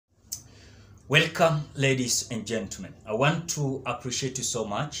Welcome, ladies and gentlemen. I want to appreciate you so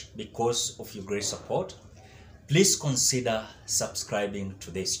much because of your great support. Please consider subscribing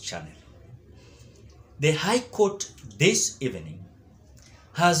to this channel. The High Court this evening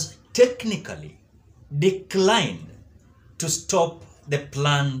has technically declined to stop the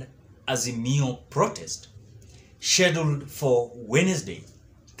planned Azimio protest scheduled for Wednesday,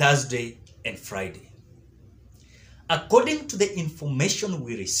 Thursday, and Friday. According to the information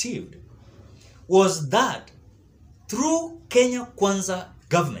we received, was that through Kenya Kwanza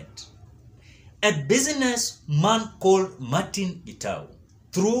government, a businessman called Martin Gitau,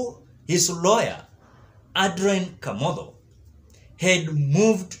 through his lawyer Adrian Kamotho, had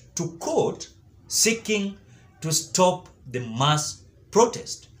moved to court seeking to stop the mass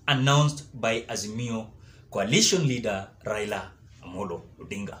protest announced by Azimio coalition leader Raila Amolo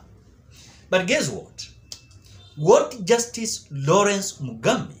Odinga. But guess what? What Justice Lawrence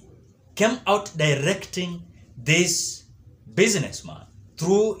Mugambi came out directing this businessman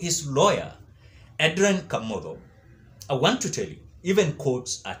through his lawyer, Adrian Kamotho, I want to tell you, even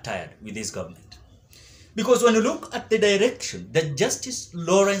courts are tired with this government. Because when you look at the direction that Justice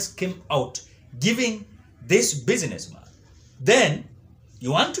Lawrence came out giving this businessman, then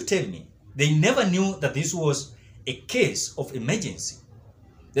you want to tell me they never knew that this was a case of emergency,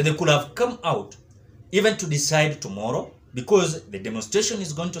 that they could have come out even to decide tomorrow, because the demonstration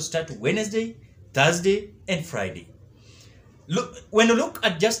is going to start Wednesday, Thursday, and Friday. Look, when you look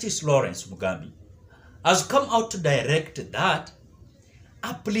at Justice Lawrence Mugambi, has come out to direct that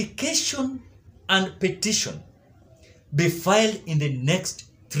application and petition be filed in the next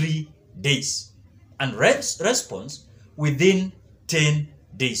 3 days and response within 10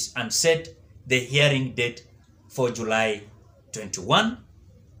 days, and set the hearing date for July 21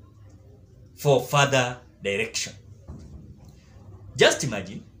 for further direction. Just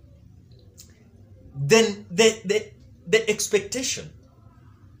imagine then the expectation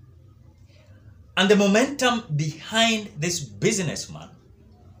and the momentum behind this businessman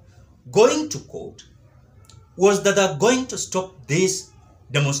going to court was that they're going to stop this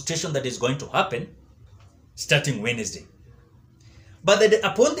demonstration that is going to happen starting Wednesday. But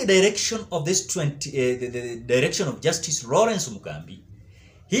upon the direction of this the direction of Justice Lawrence Mugambi,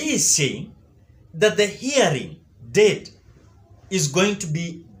 he is saying that the hearing date is going to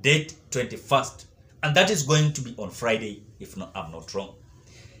be date 21st, and that is going to be on Friday, if I'm not wrong.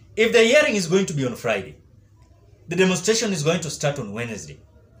 If the hearing is going to be on Friday, the demonstration is going to start on Wednesday.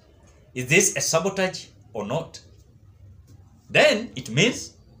 Is this a sabotage or not? Then it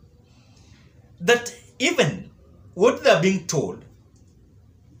means that even what they are being told,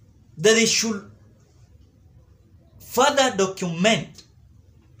 that they should further document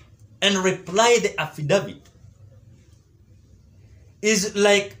and reply the affidavit, is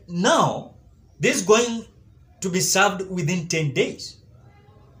like now this is going to be served within 10 days.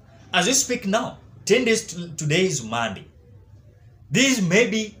 As we speak now, 10 days today is Monday. This may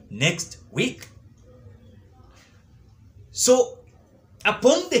be next week. So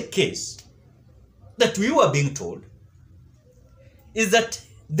upon the case that we were being told is that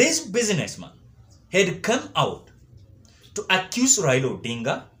this businessman had come out to accuse Raila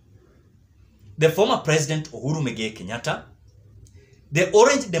Odinga, the former president Uhuru Muigai Kenyatta, the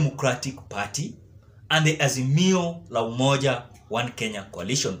Orange Democratic Party, and the Azimio La Umoja One Kenya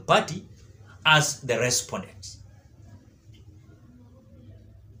Coalition Party as the respondents.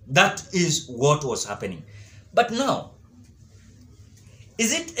 That is what was happening. But now,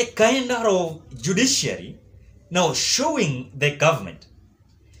 is it a kind of judiciary now showing the government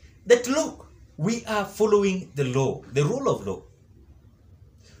that, look, we are following the law, the rule of law.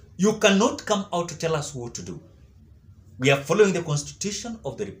 You cannot come out to tell us what to do. We are following the Constitution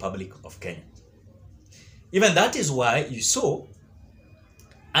of the Republic of Kenya. Even that is why you saw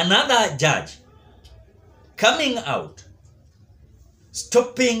another judge coming out,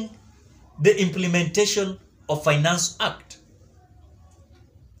 stopping the implementation of Finance Act.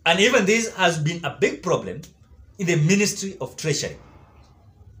 And even this has been a big problem in the Ministry of Treasury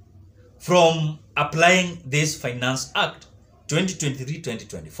from applying this Finance Act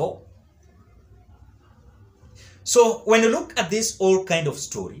 2023-2024. So when you look at this whole kind of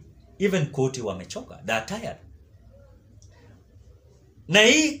story, even koti wamechoka, they are tired. Na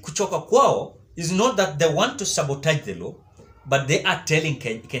hii kuchoka kwao is not that they want to sabotage the law, but they are telling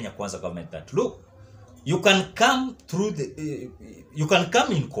Kenya Kwanza government that, look, you can come through you can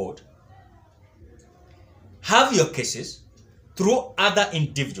come in court, have your cases through other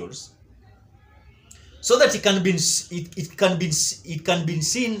individuals, so that it can be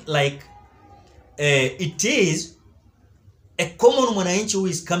seen like it is a common mwananchi who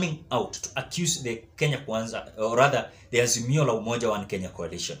is coming out to accuse the Kenya Kwanza, or rather the Azimio la Umoja One Kenya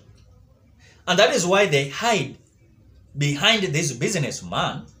coalition. And that is why they hide behind this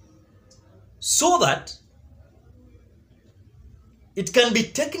businessman, so that it can be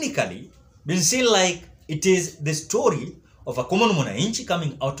technically been seen like it is the story of a common mwananchi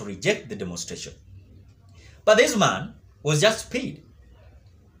coming out to reject the demonstration. But this man was just paid.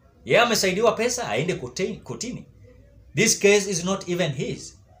 Yeah, amesaidiwa pesa aende kotini. This case is not even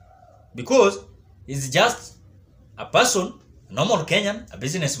his, because he's just a person, a normal Kenyan, a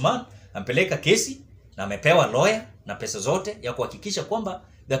businessman, ampeleka kesi na amepewa lawyer na pesa zote ya kuhakikisha kwamba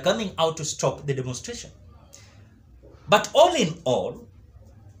they're coming out to stop the demonstration. But all in all,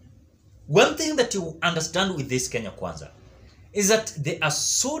 one thing that you understand with this Kenya Kwanza is that they are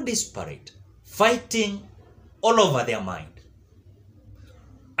so disparate, fighting all over their mind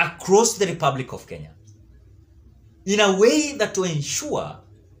across the Republic of Kenya, in a way that to ensure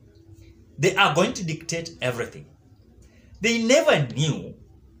they are going to dictate everything. They never knew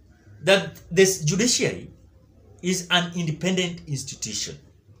that this judiciary is an independent institution,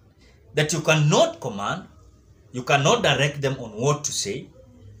 that you cannot command, you cannot direct them on what to say,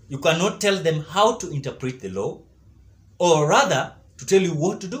 you cannot tell them how to interpret the law, or rather to tell you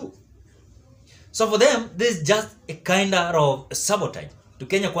what to do. So for them, this is just a kind of sabotage. To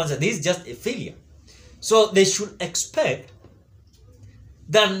Kenya Kwanza, this is just a failure. So they should expect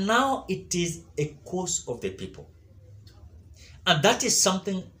that now it is a cause of the people. And that is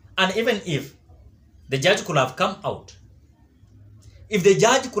something, and even if the judge could have come out, if the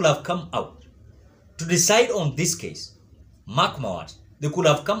judge could have come out to decide on this case, mark my words, they could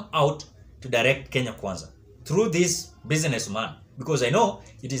have come out to direct Kenya Kwanza through this businessman, because I know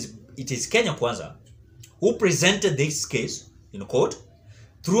it is Kenya Kwanza who presented this case in court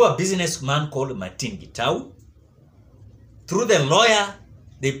through a businessman called Martin Gitau, through the lawyer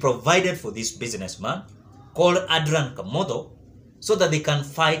they provided for this businessman called Adrian Kamodo, so that they can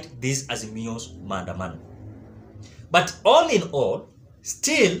fight this Azimio's maandamano. But all in all,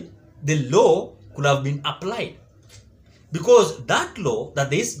 still the law could have been applied, because that law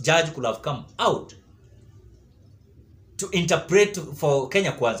that this judge could have come out to interpret for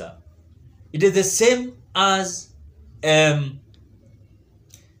Kenya Kwanza, it is the same as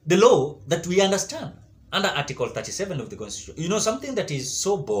the law that we understand under Article 37 of the Constitution. You know, something that is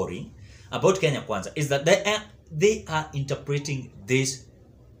so boring about Kenya Kwanza is that they are interpreting this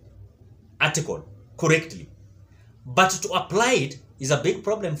article correctly, but to apply it is a big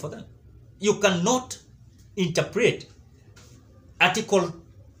problem for them. You cannot interpret Article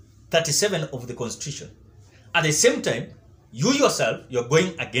 37 of the Constitution. At the same time, you yourself, you're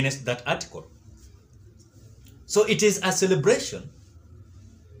going against that article. So it is a celebration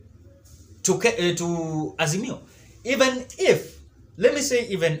to Azimio. Even if, let me say,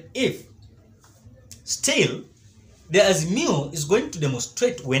 even if still the Azimio is going to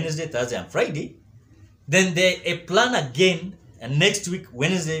demonstrate Wednesday, Thursday, and Friday, then they plan again and next week,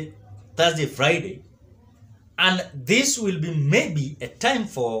 Wednesday, Thursday, Friday, and this will be maybe a time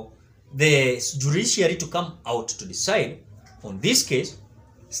for the judiciary to come out to decide on this case.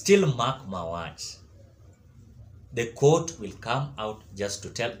 Still, mark my words, the court will come out just to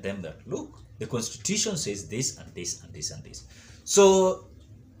tell them that, look, the Constitution says this and this and this and this. So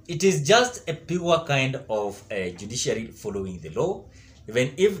it is just a pure kind of judiciary following the law,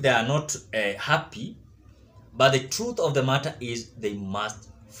 even if they are not happy. But the truth of the matter is they must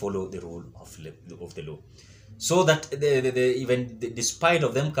follow the rule of the law. So that even despite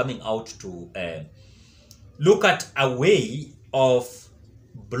of them coming out to look at a way of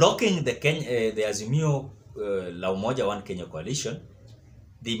blocking the Azimio La Umoja One Kenya coalition,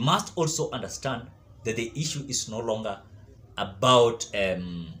 they must also understand that the issue is no longer about, let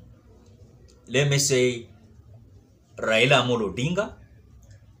me say, Raila Amolo Odinga,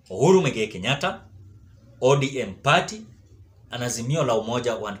 Uhuru Muigai Kenyatta, ODM party, and Azimio La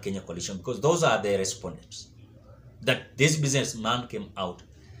Umoja One Kenya coalition, because those are the respondents that this businessman came out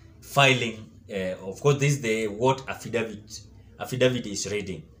filing. Of course, this is the what affidavit is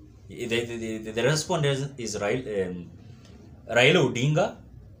reading. The respondent is Raila Odinga.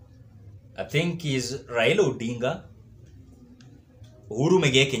 I think is Raila Odinga, Uhuru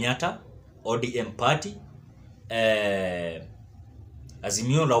Muigai Kenyatta, ODM party,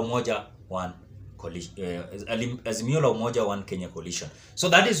 Azimio La Umoja One coalition, Azimio La Umoja One Kenya coalition. So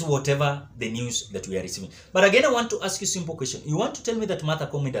that is whatever the news that we are receiving. But again, I want to ask you a simple question. You want to tell me that Martha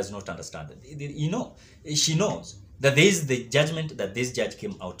Koome does not understand it? You know, she knows that there is the judgment that this judge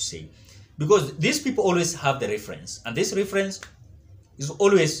came out to say, because these people always have the reference, and this reference is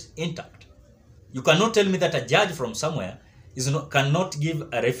always intact. You cannot tell me that a judge from somewhere cannot give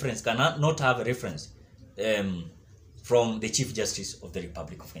a reference, cannot have a reference from the Chief Justice of the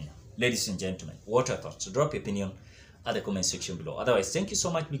Republic of Kenya. Ladies and gentlemen, what are your thoughts? So drop your opinion at the comment section below. Otherwise, thank you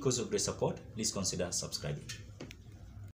so much because of your support. Please consider subscribing.